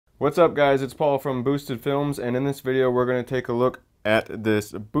What's up guys, it's Paul from Boosted Films, and in this video we're going to take a look at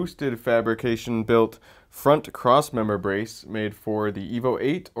this Boosted Fabrication built front crossmember brace made for the EVO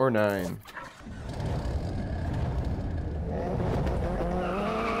 8 or 9.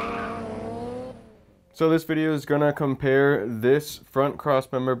 So this video is going to compare this front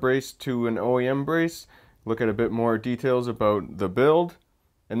crossmember brace to an OEM brace, look at a bit more details about the build,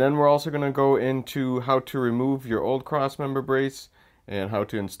 and then we're also going to go into how to remove your old crossmember brace and how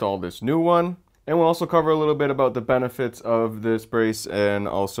to install this new one. And we'll also cover a little bit about the benefits of this brace and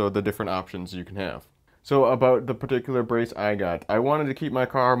also the different options you can have. So about the particular brace I got, I wanted to keep my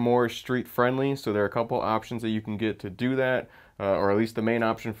car more street friendly, so there are a couple options that you can get to do that, or at least the main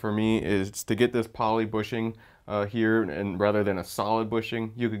option for me is to get this poly bushing here, and rather than a solid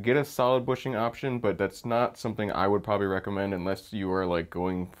bushing. You could get a solid bushing option, but that's not something I would probably recommend unless you are like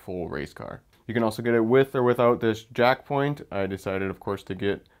going full race car. You can also get it with or without this jack point. I decided, of course, to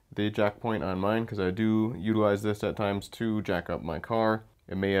get the jack point on mine because I do utilize this at times to jack up my car.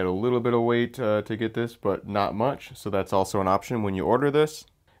 It may add a little bit of weight to get this, but not much, so that's also an option when you order this.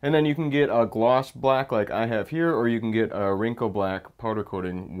 And then you can get a gloss black like I have here, or you can get a wrinkle black powder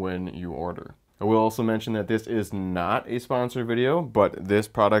coating when you order. I will also mention that this is not a sponsored video, but this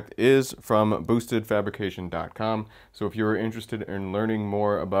product is from boostedfabrication.com. So if you're interested in learning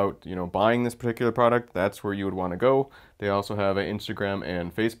more about, buying this particular product, that's where you would want to go. They also have an Instagram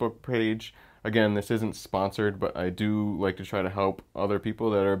and Facebook page. Again, this isn't sponsored, but I do like to try to help other people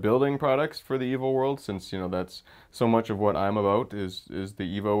that are building products for the EVO world, since that's so much of what I'm about is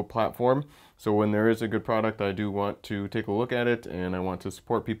the EVO platform. So when there is a good product, I do want to take a look at it, and I want to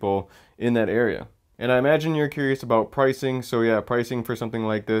support people in that area. And I imagine you're curious about pricing. So yeah, pricing for something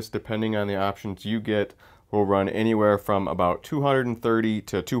like this, depending on the options you get, will run anywhere from about $230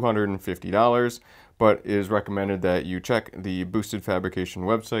 to $250, but it is recommended that you check the Boosted Fabrication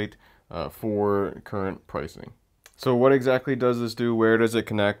website for current pricing. So what exactly does this do? Where does it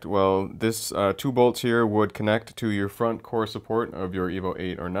connect? Well, this two bolts here would connect to your front core support of your EVO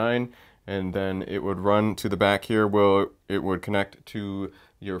 8 or 9, and then it would run to the back here where it would connect to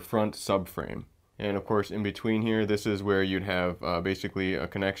your front subframe. And of course, in between here, this is where you'd have basically a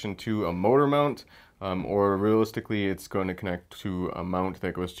connection to a motor mount, or realistically, it's going to connect to a mount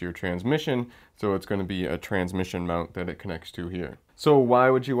that goes to your transmission. So it's going to be a transmission mount that it connects to here. So why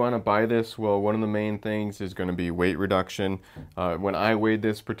would you want to buy this? Well, one of the main things is going to be weight reduction. When I weighed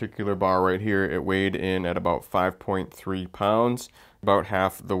this particular bar right here, it weighed in at about 5.3 pounds, about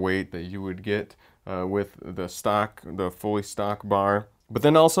half the weight that you would get with the fully stock bar. But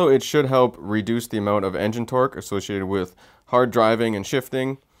then also it should help reduce the amount of engine torque associated with hard driving and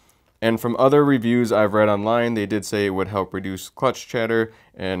shifting. And from other reviews I've read online, they did say it would help reduce clutch chatter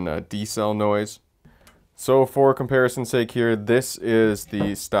and decel noise. So for comparison's sake here, this is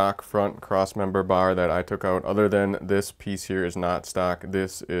the stock front crossmember bar that I took out. Other than this piece here is not stock.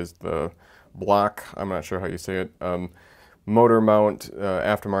 This is the block, I'm not sure how you say it, motor mount,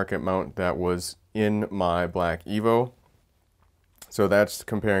 aftermarket mount that was in my black EVO. So that's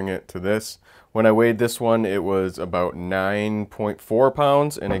comparing it to this. When I weighed this one, it was about 9.4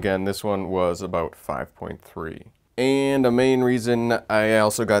 pounds, and again, this one was about 5.3. And a main reason I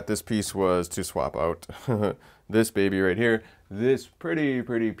also got this piece was to swap out this baby right here. This pretty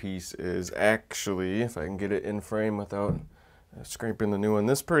piece is actually, if I can get it in frame without scraping the new one,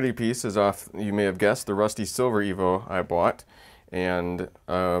 this pretty piece is off, you may have guessed, the rusty silver EVO I bought. And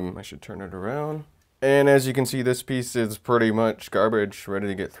I should turn it around. And as you can see, this piece is pretty much garbage, ready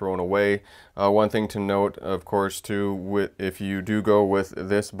to get thrown away. One thing to note, of course, too, if you do go with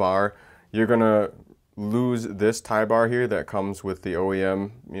this bar, you're gonna lose this tie bar here that comes with the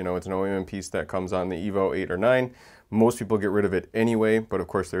OEM. It's an OEM piece that comes on the EVO 8 or 9. Most people get rid of it anyway, but of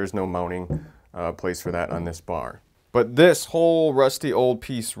course there is no mounting place for that on this bar. But this whole rusty old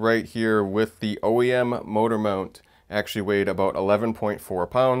piece right here with the OEM motor mount actually weighed about 11.4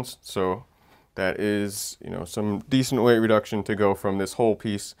 pounds. So that is, some decent weight reduction to go from this whole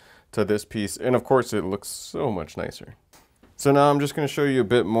piece to this piece. And of course, it looks so much nicer. So now I'm just going to show you a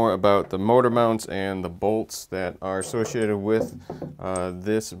bit more about the motor mounts and the bolts that are associated with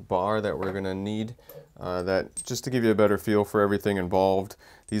this bar that we're going to need. Just to give you a better feel for everything involved.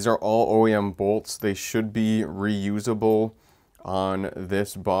 These are all OEM bolts. They should be reusable on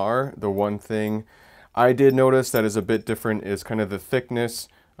this bar. The one thing I did notice that is a bit different is kind of the thickness,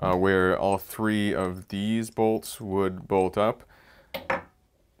 where all three of these bolts would bolt up.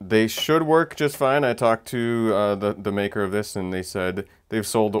 They should work just fine. I talked to the maker of this, and they said they've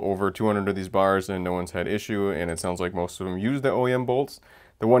sold over 200 of these bars and no one's had issue, and it sounds like most of them use the OEM bolts.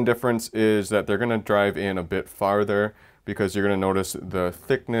 The one difference is that they're going to drive in a bit farther, because you're going to notice the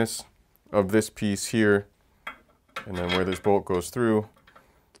thickness of this piece here, and then where this bolt goes through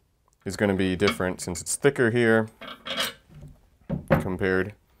is going to be different since it's thicker here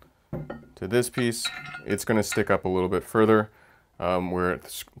compared to this piece. It's going to stick up a little bit further where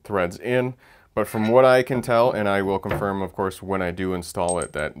it threads in. But from what I can tell, and I will confirm, of course, when I do install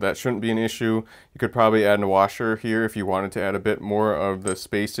it, that shouldn't be an issue. You could probably add a washer here if you wanted to add a bit more of the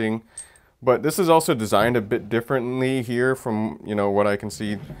spacing. But this is also designed a bit differently here from, you know, what I can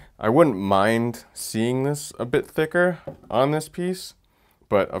see. I wouldn't mind seeing this a bit thicker on this piece.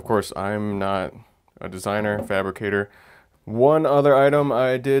 But, of course, I'm not a designer, fabricator. One other item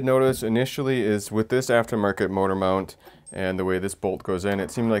I did notice initially is with this aftermarket motor mount, and the way this bolt goes in,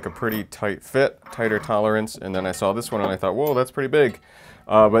 it seemed like a pretty tight fit, tighter tolerance, and then I saw this one and I thought, whoa, that's pretty big.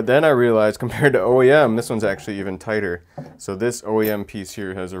 But then I realized compared to OEM, this one's actually even tighter. So this OEM piece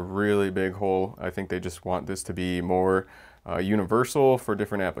here has a really big hole. I think they just want this to be more universal for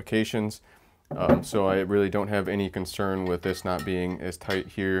different applications. So I really don't have any concern with this not being as tight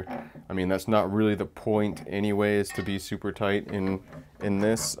here. I mean, that's not really the point anyways, to be super tight in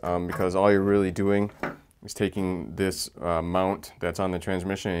this, because all you're really doing is taking this mount that's on the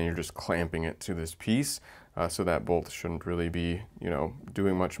transmission and you're just clamping it to this piece. So that bolt shouldn't really be, you know,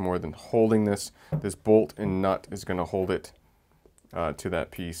 doing much more than holding this. This bolt and nut is going to hold it to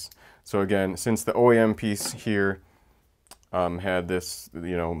that piece. So again, since the OEM piece here had this,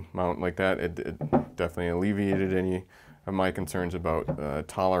 you know, mount like that, it definitely alleviated any of my concerns about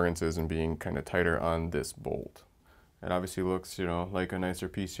tolerances and being kind of tighter on this bolt. It obviously looks, you know, like a nicer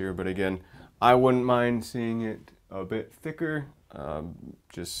piece here, but again, I wouldn't mind seeing it a bit thicker,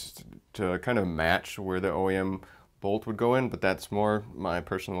 just to kind of match where the OEM bolt would go in, but that's more my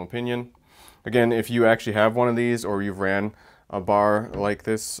personal opinion. Again, if you actually have one of these or you've ran a bar like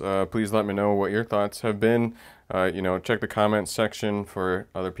this, please let me know what your thoughts have been. You know, check the comments section for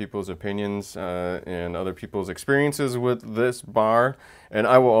other people's opinions and other people's experiences with this bar, and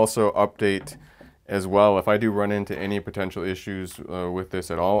I will also update as well. If I do run into any potential issues with this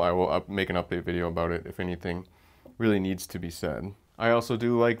at all, I will make an update video about it if anything really needs to be said. I also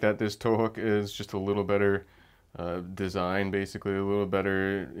do like that this tow hook is just a little better design, basically a little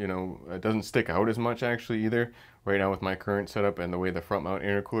better, you know, it doesn't stick out as much actually either. Right now with my current setup and the way the front mount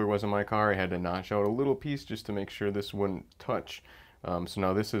intercooler was in my car, I had to notch out a little piece just to make sure this wouldn't touch. So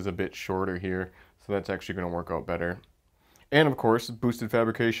now this is a bit shorter here, so that's actually going to work out better. And of course, boosted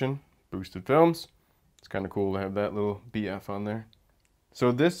fabrication, boosted films. It's kind of cool to have that little BF on there.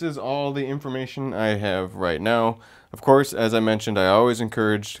 So this is all the information I have right now. Of course, as I mentioned, I always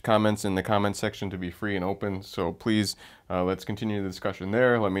encourage comments in the comment section to be free and open. So please, let's continue the discussion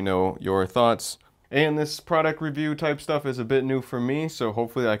there. Let me know your thoughts. And this product review type stuff is a bit new for me, so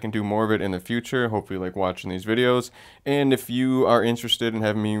hopefully I can do more of it in the future, hopefully like watching these videos. And if you are interested in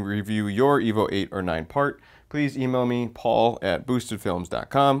having me review your EVO 8 or 9 part, please email me,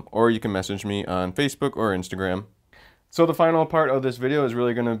 paul@boostedfilms.com, or you can message me on Facebook or Instagram. So the final part of this video is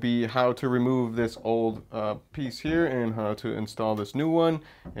really going to be how to remove this old piece here and how to install this new one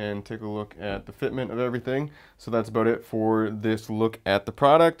and take a look at the fitment of everything. So that's about it for this look at the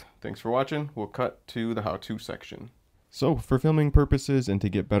product. Thanks for watching. We'll cut to the how-to section. So for filming purposes and to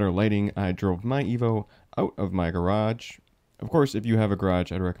get better lighting, I drove my EVO out of my garage. Of course, if you have a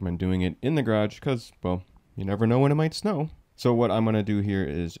garage, I'd recommend doing it in the garage because, well, you never know when it might snow. So what I'm going to do here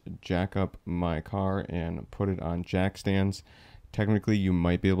is jack up my car and put it on jack stands. Technically, you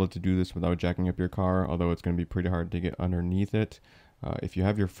might be able to do this without jacking up your car, although it's going to be pretty hard to get underneath it. If you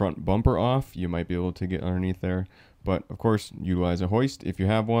have your front bumper off, you might be able to get underneath there. But of course, utilize a hoist if you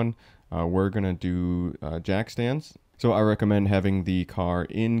have one. We're going to do jack stands. So I recommend having the car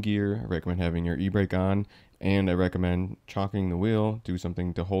in gear. I recommend having your e-brake on. And I recommend chalking the wheel, do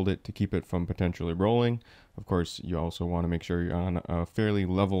something to hold it to keep it from potentially rolling. Of course, you also want to make sure you're on a fairly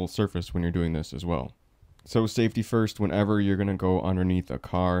level surface when you're doing this as well. So safety first, whenever you're going to go underneath a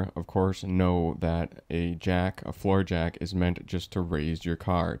car, of course, know that a jack, a floor jack, is meant just to raise your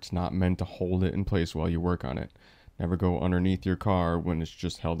car. It's not meant to hold it in place while you work on it. Never go underneath your car when it's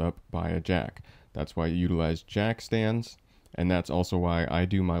just held up by a jack. That's why you utilize jack stands. And that's also why I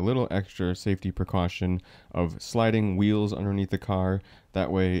do my little extra safety precaution of sliding wheels underneath the car. That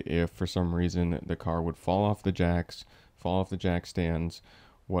way, if for some reason the car would fall off the jacks, fall off the jack stands,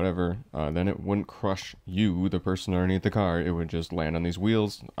 whatever, then it wouldn't crush you, the person underneath the car. It would just land on these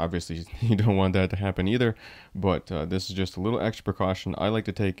wheels. Obviously, you don't want that to happen either, but this is just a little extra precaution I like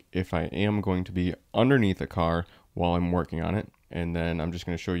to take if I am going to be underneath a car while I'm working on it. And then I'm just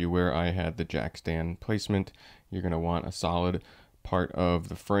going to show you where I had the jack stand placement. You're going to want a solid part of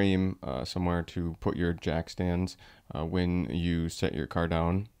the frame, somewhere to put your jack stands when you set your car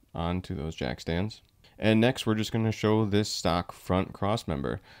down onto those jack stands. And next, we're just going to show this stock front cross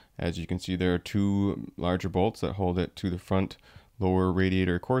member. As you can see, there are two larger bolts that hold it to the front lower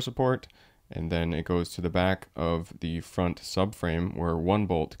radiator core support, and then it goes to the back of the front subframe where one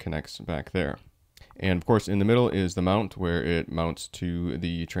bolt connects back there. And of course, in the middle is the mount where it mounts to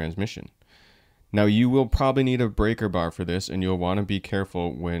the transmission. Now, you will probably need a breaker bar for this, and you'll want to be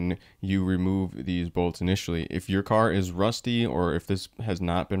careful when you remove these bolts initially. If your car is rusty or if this has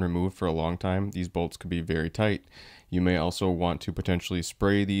not been removed for a long time, these bolts could be very tight. You may also want to potentially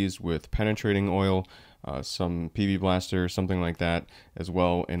spray these with penetrating oil, some PB blaster, something like that as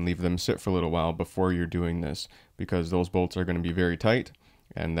well, and leave them sit for a little while before you're doing this, because those bolts are going to be very tight,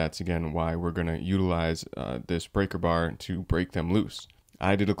 and that's again why we're going to utilize this breaker bar to break them loose.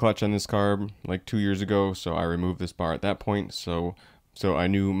 I did a clutch on this car like 2 years ago, so I removed this bar at that point, so I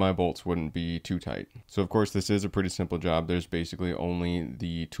knew my bolts wouldn't be too tight. So of course, this is a pretty simple job. There's basically only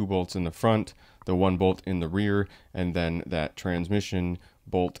the 2 bolts in the front, the 1 bolt in the rear, and then that transmission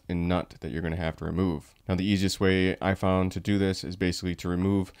bolt and nut that you're going to have to remove. Now, the easiest way I found to do this is basically to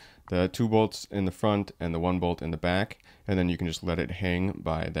remove the 2 bolts in the front and the 1 bolt in the back, and then you can just let it hang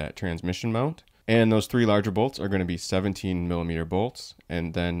by that transmission mount. And those 3 larger bolts are going to be 17mm bolts,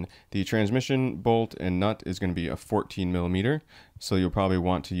 and then the transmission bolt and nut is going to be a 14mm. So you'll probably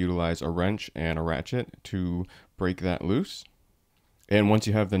want to utilize a wrench and a ratchet to break that loose. And once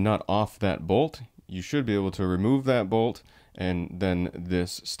you have the nut off that bolt, you should be able to remove that bolt, and then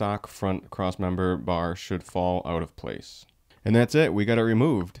this stock front crossmember bar should fall out of place. And that's it, we got it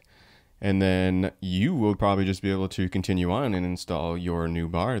removed. And then you will probably just be able to continue on and install your new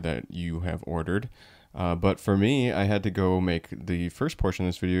bar that you have ordered. But for me, I had to go make the first portion of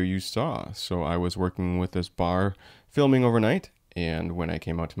this video you saw. So I was working with this bar, filming overnight, and when I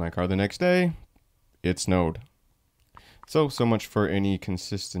came out to my car the next day, it snowed. So much for any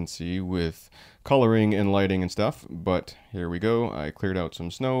consistency with coloring and lighting and stuff, but here we go. I cleared out some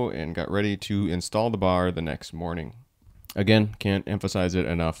snow and got ready to install the bar the next morning. Again, can't emphasize it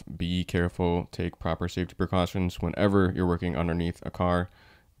enough. Be careful, take proper safety precautions whenever you're working underneath a car.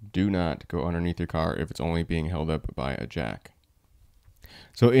 Do not go underneath your car if it's only being held up by a jack.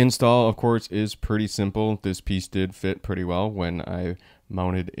 So install, of course, is pretty simple. This piece did fit pretty well when I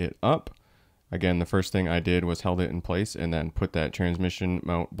mounted it up. Again, the first thing I did was held it in place and then put that transmission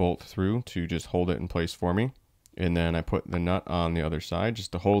mount bolt through to just hold it in place for me. And then I put the nut on the other side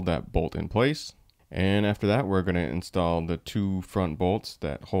just to hold that bolt in place. And after that, we're going to install the 2 front bolts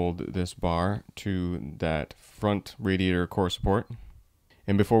that hold this bar to that front radiator core support.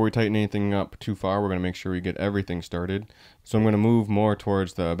 And before we tighten anything up too far, we're going to make sure we get everything started. So I'm going to move more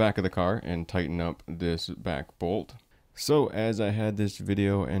towards the back of the car and tighten up this back bolt. So as I had this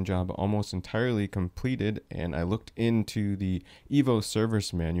video and job almost entirely completed and I looked into the EVO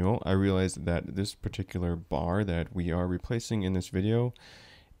service manual, I realized that this particular bar that we are replacing in this video,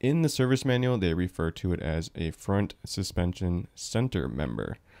 in the service manual, they refer to it as a front suspension center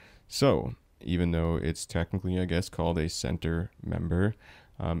member. So even though it's technically, I guess, called a center member,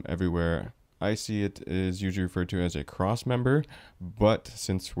 everywhere I see it is usually referred to as a cross member. But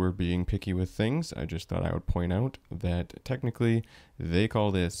since we're being picky with things, I just thought I would point out that technically they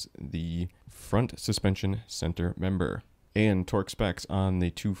call this the front suspension center member. And torque specs on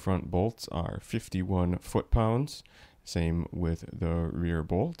the 2 front bolts are 51 foot-pounds. Same with the rear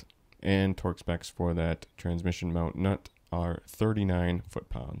bolt, and torque specs for that transmission mount nut are 39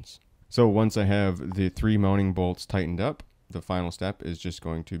 foot-pounds. So once I have the 3 mounting bolts tightened up, the final step is just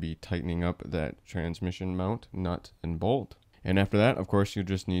going to be tightening up that transmission mount nut and bolt. And after that, of course, you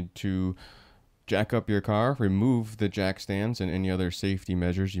just need to jack up your car, remove the jack stands and any other safety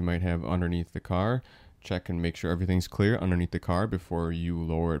measures you might have underneath the car. Check and make sure everything's clear underneath the car before you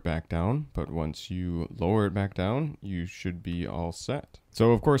lower it back down. But once you lower it back down, you should be all set.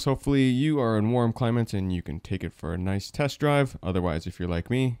 So of course, hopefully you are in warm climates and you can take it for a nice test drive. Otherwise, if you're like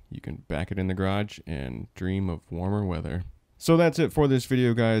me, you can back it in the garage and dream of warmer weather. So that's it for this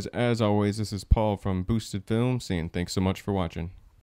video, guys. As always, this is Paul from Boosted Film saying thanks so much for watching.